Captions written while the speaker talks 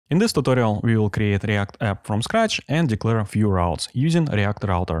In this tutorial, we will create React app from scratch and declare a few routes using React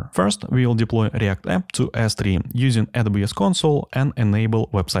Router. First, we will deploy React app to S3 using AWS console and enable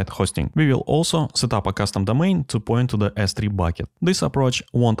website hosting. We will also set up a custom domain to point to the S3 bucket. This approach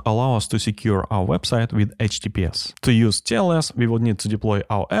won't allow us to secure our website with HTTPS. To use TLS, we will need to deploy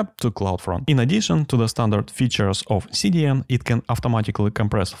our app to CloudFront. In addition to the standard features of CDN, it can automatically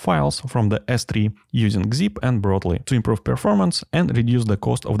compress files from the S3 using zip and broadly to improve performance and reduce the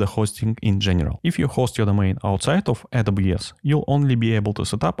cost of the hosting in general. If you host your domain outside of AWS, you'll only be able to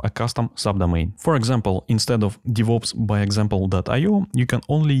set up a custom subdomain. For example, instead of devopsbyexample.io, you can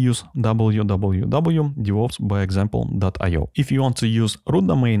only use www.devopsbyexample.io. If you want to use root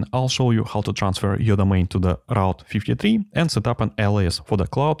domain, I'll show you how to transfer your domain to the Route 53 and set up an alias for the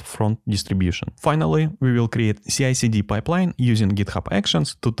CloudFront distribution. Finally, we will create CI/CD pipeline using GitHub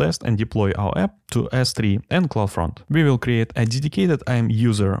Actions to test and deploy our app to S3 and CloudFront. We will create a dedicated IAM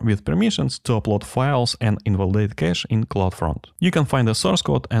user with permissions to upload files and invalidate cache in CloudFront. You can find the source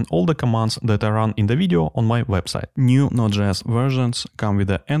code and all the commands that I run in the video on my website. New Node.js versions come with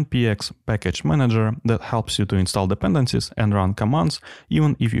the npx package manager that helps you to install dependencies and run commands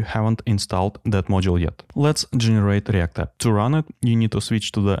even if you haven't installed that module yet. Let's generate React app. To run it, you need to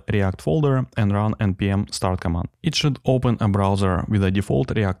switch to the React folder and run npm start command. It should open a browser with a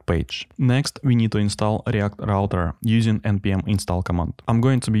default React page. Next, we need to install React Router using npm install command. I'm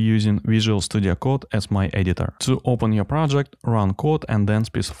going to be using Visual Studio Code as my editor. To open your project, run code and then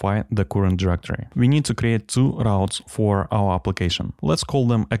specify the current directory. We need to create two routes for our application. Let's call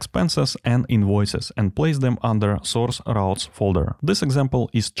them expenses and invoices and place them under source routes folder. This example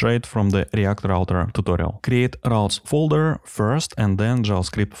is straight from the React Router tutorial. Create routes folder first and then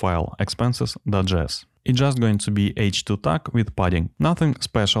JavaScript file expenses.js. It's just going to be h2 tag with padding. Nothing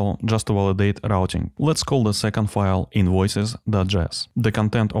special, just to validate routing. Let's call the second file invoices.js. The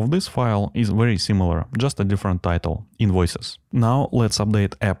content of this file is very similar, just a different title, invoices. Now let's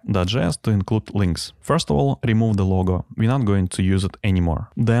update app.js to include links. First of all, remove the logo. We're not going to use it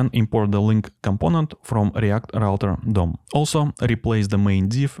anymore. Then import the link component from React Router DOM. Also replace the main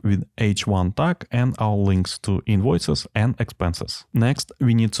div with h1 tag and our links to invoices and expenses. Next,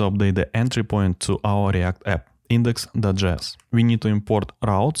 we need to update the entry point to our React app, index.js. We need to import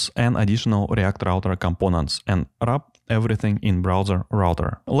routes and additional React Router components and wrap everything in browser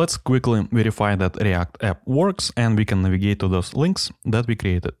router. Let's quickly verify that React app works and we can navigate to those links that we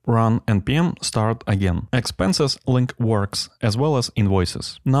created. Run npm start again. Expenses link works as well as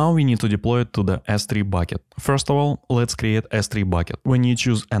invoices. Now we need to deploy it to the S3 bucket. First of all, let's create S3 bucket. When you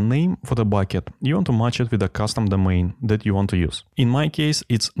choose a name for the bucket, you want to match it with a custom domain that you want to use. In my case,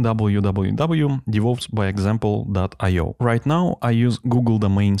 it's www.devopsbyexample.io. Right now, I use Google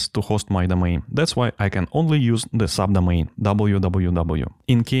domains to host my domain. That's why I can only use the subdomain www.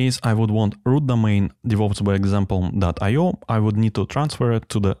 In case I would want root domain devopsbyexample.io, I would need to transfer it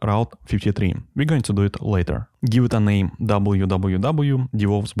to the Route 53. We're going to do it later. Give it a name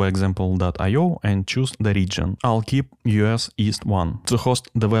www.devopsbyexample.io and choose the region. I'll keep US East 1. To host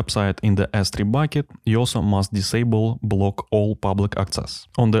the website in the S3 bucket, you also must disable block all public access.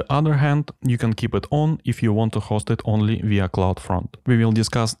 On the other hand, you can keep it on if you want to host it only via CloudFront. We will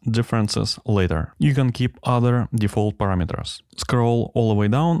discuss differences later. You can keep other default parameters. Scroll all the way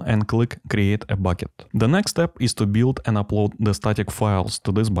down and click Create a bucket. The next step is to build and upload the static files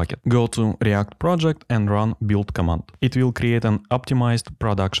to this bucket. Go to React project and run build command. It will create an optimized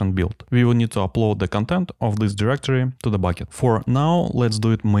production build. We will need to upload the content of this directory to the bucket. For now, let's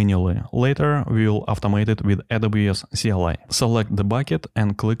do it manually. Later, we will automate it with AWS CLI. Select the bucket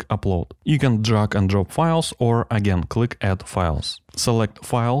and click upload. You can drag and drop files or again click add files. Select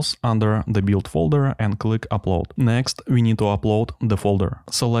files under the build folder and click upload. Next, we need to upload the folder.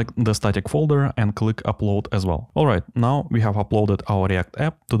 Select the static folder and click upload as well. Alright, now we have uploaded our React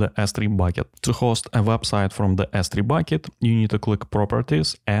app to the S3 bucket. To host a website from the S3 bucket, you need to click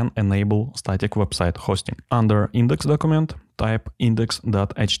properties and enable static website hosting. Under index document, type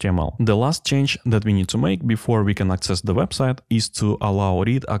index.html. The last change that we need to make before we can access the website is to allow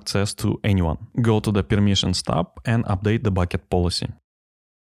read access to anyone. Go to the permissions tab and update the bucket policy.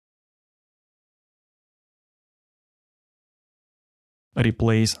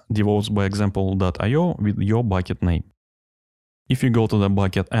 Replace devopsbyexample.io with your bucket name. If you go to the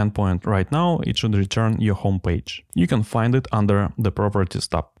bucket endpoint right now, it should return your home page. You can find it under the Properties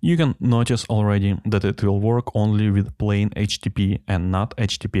tab. You can notice already that it will work only with plain HTTP and not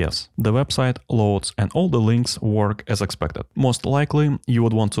HTTPS. The website loads and all the links work as expected. Most likely, you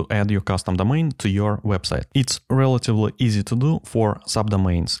would want to add your custom domain to your website. It's relatively easy to do for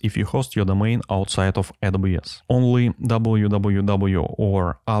subdomains if you host your domain outside of AWS. Only www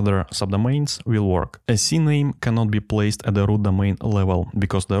or other subdomains will work. A CNAME cannot be placed at the root domain level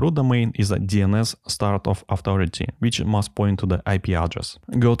because the root domain is a DNS start of authority, which must point to the IP address.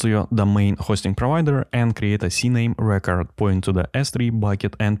 Go to your domain hosting provider and create a CNAME record point to the S3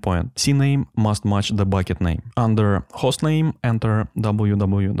 bucket endpoint. CNAME must match the bucket name. Under hostname, enter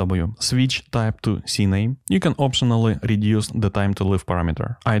www. Switch type to CNAME. You can optionally reduce the time to live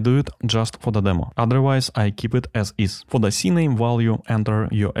parameter. I do it just for the demo. Otherwise, I keep it as is. For the CNAME value, enter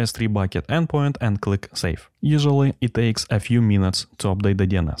your S3 bucket endpoint and click Save. Usually, it takes a few minutes to update the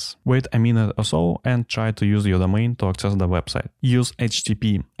DNS. Wait a minute or so and try to use your domain to access the website. Use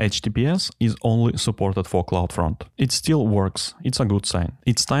HTTP. HTTPS is only supported for CloudFront. It still works. It's a good sign.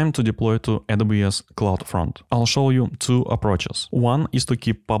 It's time to deploy to AWS CloudFront. I'll show you two approaches. One is to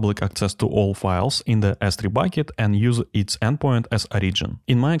keep public access to all files in the S3 bucket and use its endpoint as a region.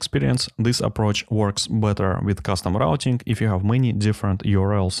 In my experience, this approach works better with custom routing if you have many different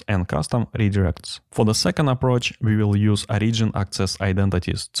URLs and custom redirects. For the second approach, we will use origin access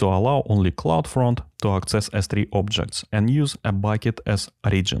identities to allow only CloudFront to access S3 objects and use a bucket as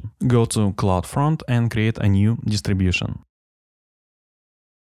origin. Go to CloudFront and create a new distribution.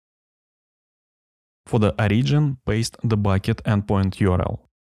 For the origin, paste the bucket endpoint URL.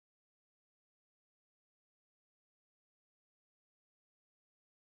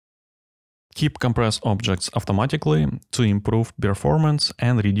 Keep compress objects automatically to improve performance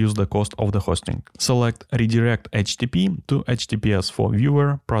and reduce the cost of the hosting. Select Redirect HTTP to HTTPS for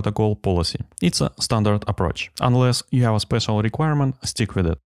Viewer Protocol Policy. It's a standard approach. Unless you have a special requirement, stick with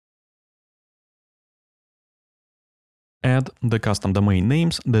it. Add the custom domain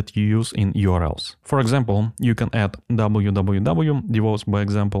names that you use in URLs. For example, you can add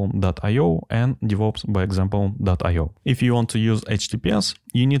www.devopsbyexample.io and devopsbyexample.io. If you want to use HTTPS,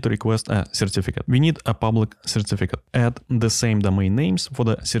 you need to request a certificate. We need a public certificate. Add the same domain names for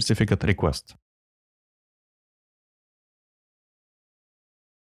the certificate request.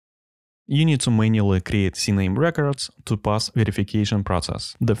 You need to manually create CNAME records to pass verification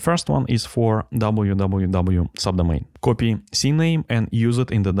process. The first one is for www subdomain. Copy CNAME and use it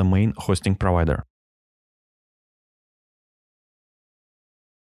in the domain hosting provider.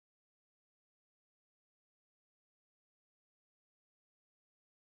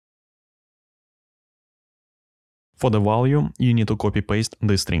 For the value, you need to copy-paste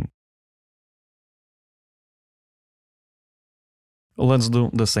the string. Let's do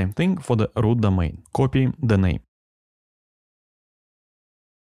the same thing for the root domain. Copy the name.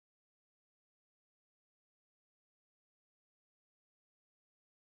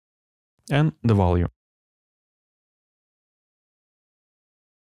 And the value.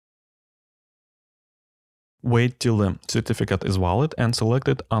 Wait till the certificate is valid and select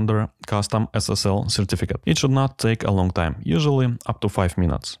it under Custom SSL certificate. It should not take a long time, usually up to 5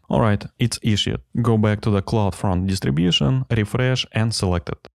 minutes. Alright, it's issued. Go back to the CloudFront distribution, refresh and select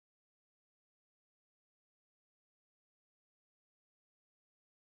it.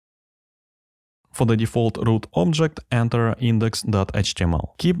 For the default root object, enter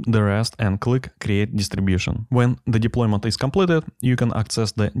index.html. Keep the rest and click Create Distribution. When the deployment is completed, you can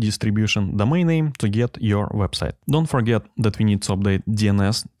access the distribution domain name to get your website. Don't forget that we need to update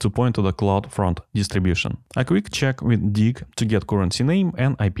DNS to point to the CloudFront distribution. A quick check with dig to get current CNAME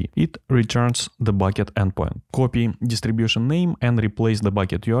and IP. It returns the bucket endpoint. Copy distribution name and replace the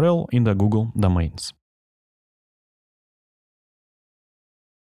bucket URL in the Google domains.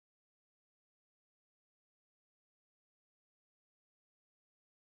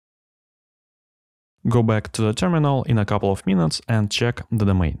 Go back to the terminal in a couple of minutes and check the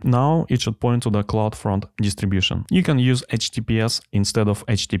domain. Now it should point to the CloudFront distribution. You can use HTTPS instead of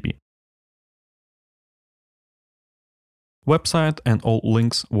HTTP. Website and all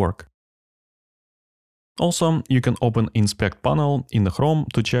links work. Also, you can open Inspect panel in the Chrome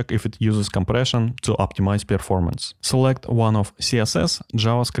to check if it uses compression to optimize performance. Select one of CSS,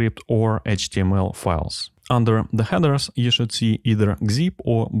 JavaScript or HTML files. Under the headers, you should see either zip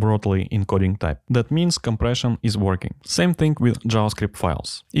or broadly encoding type. That means compression is working. Same thing with JavaScript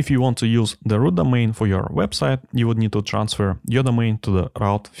files. If you want to use the root domain for your website, you would need to transfer your domain to the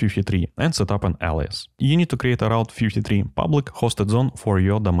Route 53 and set up an alias. You need to create a Route 53 public hosted zone for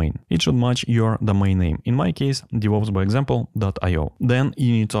your domain. It should match your domain name. In my case, DevOpsByExample.io. Then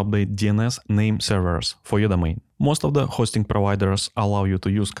you need to update DNS name servers for your domain. Most of the hosting providers allow you to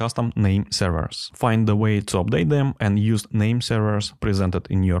use custom name servers. Find the way to update them and use name servers presented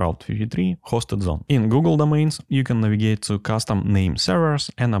in your Route 53 hosted zone. In Google domains, you can navigate to custom name servers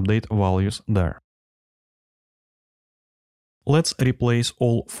and update values there. Let's replace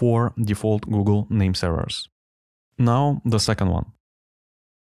all 4 default Google name servers. Now the second one.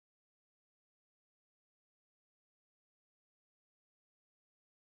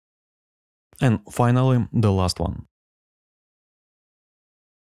 And finally, the last one.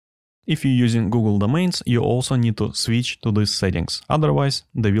 If you're using Google domains, you also need to switch to these settings, otherwise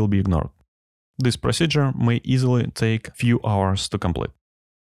they will be ignored. This procedure may easily take few hours to complete.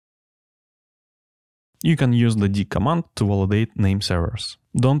 You can use the dig command to validate name servers.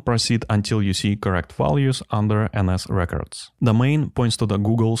 Don't proceed until you see correct values under NS records. Domain points to the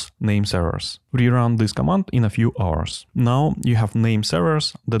Google's name servers. Rerun this command in a few hours. Now you have name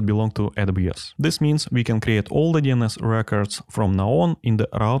servers that belong to AWS. This means we can create all the DNS records from now on in the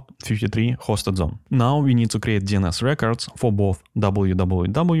Route 53 hosted zone. Now we need to create DNS records for both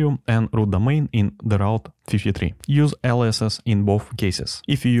www and root domain in the Route 53. Use aliases in both cases.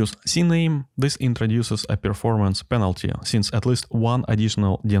 If you use CNAME, this introduces a performance penalty, since at least one additional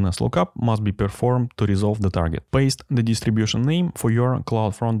DNS lookup must be performed to resolve the target. Paste the distribution name for your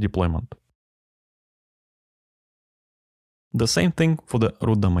CloudFront deployment. The same thing for the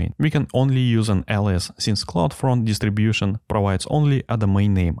root domain. We can only use an alias, since CloudFront distribution provides only a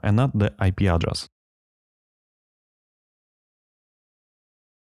domain name and not the IP address.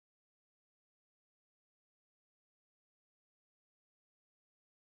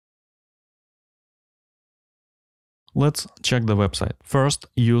 Let's check the website. First,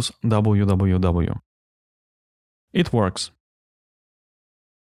 use www. It works.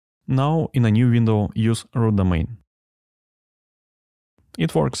 Now, in a new window, use root domain.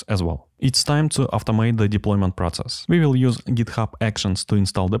 It works as well. It's time to automate the deployment process. We will use GitHub Actions to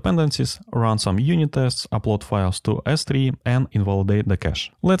install dependencies, run some unit tests, upload files to S3 and invalidate the cache.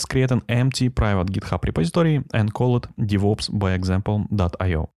 Let's create an empty private GitHub repository and call it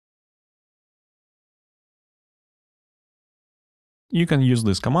DevOpsByExample.io. You can use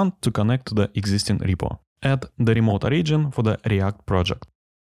this command to connect to the existing repo. Add the remote origin for the React project.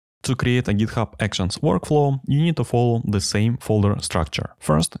 To create a GitHub Actions workflow, you need to follow the same folder structure.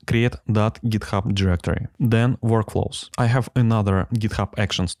 First, create .github directory, then workflows. I have another GitHub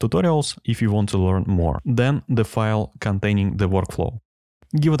Actions tutorials if you want to learn more. Then the file containing the workflow.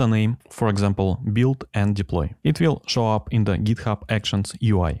 Give it a name, for example, build and deploy. It will show up in the GitHub Actions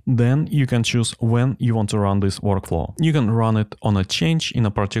UI. Then you can choose when you want to run this workflow. You can run it on a change in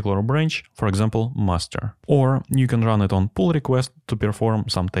a particular branch, for example, master. Or you can run it on pull request to perform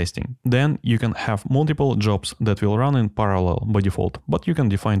some testing. Then you can have multiple jobs that will run in parallel by default, but you can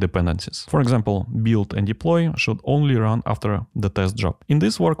define dependencies. For example, build and deploy should only run after the test job. In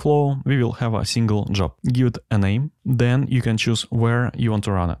this workflow, we will have a single job. Give it a name. Then you can choose where you want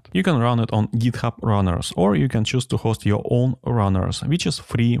to run it. You can run it on GitHub Runners, or you can choose to host your own runners, which is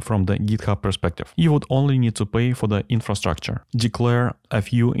free from the GitHub perspective. You would only need to pay for the infrastructure. Declare a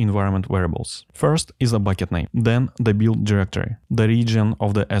few environment variables. First is a bucket name, then the build directory, the region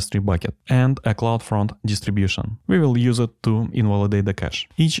of the S3 bucket, and a CloudFront distribution. We will use it to invalidate the cache.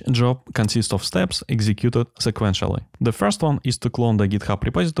 Each job consists of steps executed sequentially. The first one is to clone the GitHub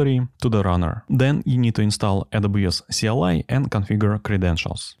repository to the runner. Then you need to install AWS CLI and configure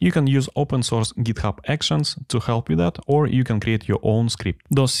credentials. You can use open source GitHub Actions to help with that, or you can create your own script.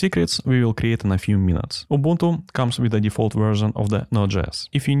 Those secrets we will create in a few minutes. Ubuntu comes with a default version of the Node.js.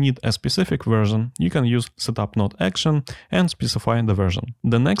 If you need a specific version, you can use setup node action and specify the version.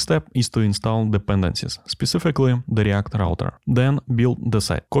 The next step is to install dependencies, specifically the React router. Then build the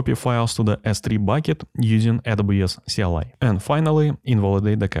site. Copy files to the S3 bucket using AWS CLI. And finally,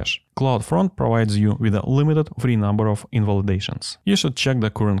 invalidate the cache. CloudFront provides you with a limited free number of invalidations. You should check the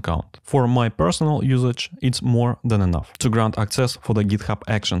current count. For my personal usage, it's more than enough. To grant access for the GitHub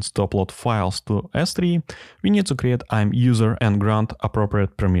Actions to upload files to S3, we need to create IAM user and grant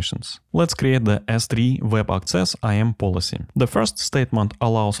appropriate permissions. Let's create the S3 Web Access IAM policy. The first statement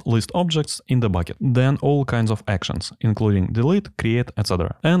allows list objects in the bucket, then all kinds of actions, including delete, create,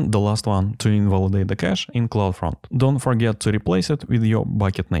 etc. And the last one to invalidate the cache in CloudFront. Don't forget to replace it with your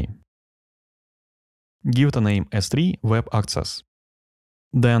bucket name. Give it a name S3 Web Access.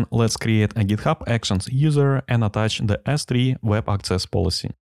 Then let's create a GitHub Actions user and attach the S3 Web Access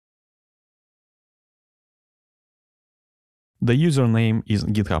policy. The username is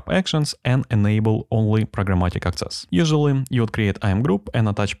GitHub Actions and enable only programmatic access. Usually, you would create IAM group and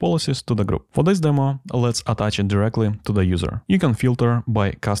attach policies to the group. For this demo, let's attach it directly to the user. You can filter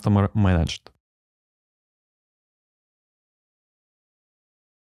by customer managed.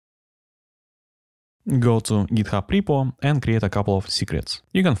 Go to GitHub repo and create a couple of secrets.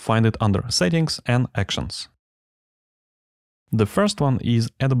 You can find it under Settings and Actions. The first one is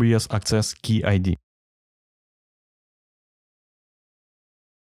AWS Access Key ID.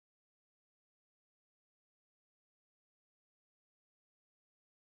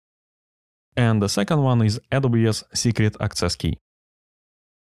 And the second one is AWS Secret Access Key.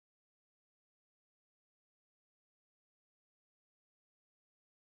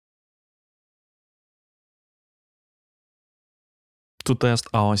 To test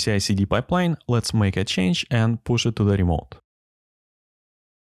our CI/CD pipeline, let's make a change and push it to the remote.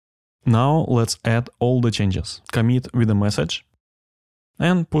 Now let's add all the changes. Commit with a message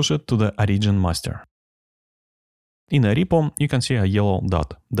and push it to the origin master. In a repo, you can see a yellow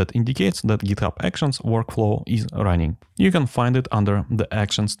dot that indicates that GitHub Actions workflow is running. You can find it under the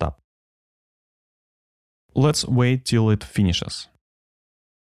Actions tab. Let's wait till it finishes.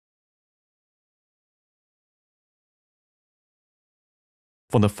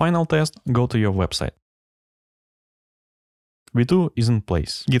 For the final test, go to your website. V2 is in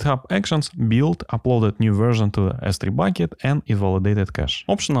place. GitHub Actions built, uploaded new version to the S3 bucket, and it validated cache.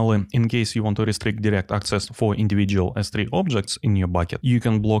 Optionally, in case you want to restrict direct access for individual S3 objects in your bucket, you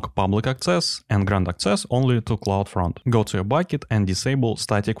can block public access and grant access only to CloudFront. Go to your bucket and disable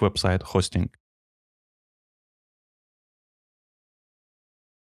static website hosting.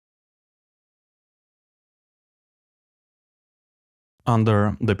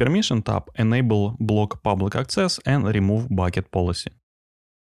 Under the Permission tab, enable Block Public Access and Remove Bucket Policy.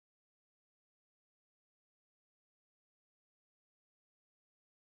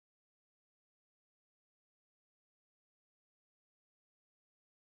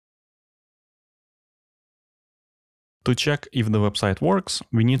 To check if the website works,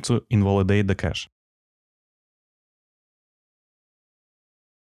 we need to invalidate the cache.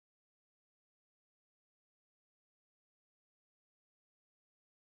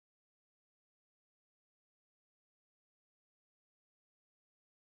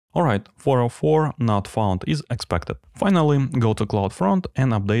 Alright, 404 not found is expected. Finally, go to CloudFront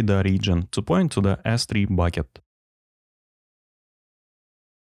and update the region to point to the S3 bucket.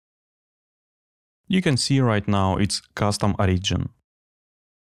 You can see right now it's custom origin.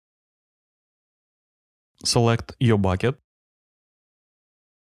 Select your bucket.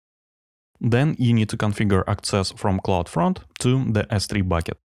 Then you need to configure access from CloudFront to the S3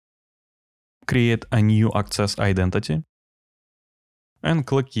 bucket. Create a new access identity. And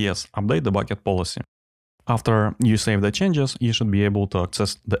click Yes, update the bucket policy. After you save the changes, you should be able to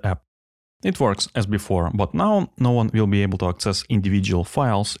access the app. It works as before, but now no one will be able to access individual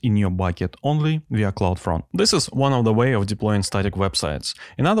files in your bucket only via CloudFront. This is one of the ways of deploying static websites.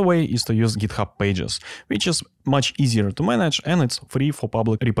 Another way is to use GitHub Pages, which is much easier to manage and it's free for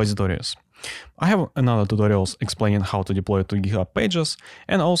public repositories. I have another tutorials explaining how to deploy to GitHub Pages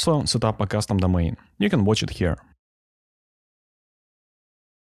and also set up a custom domain. You can watch it here.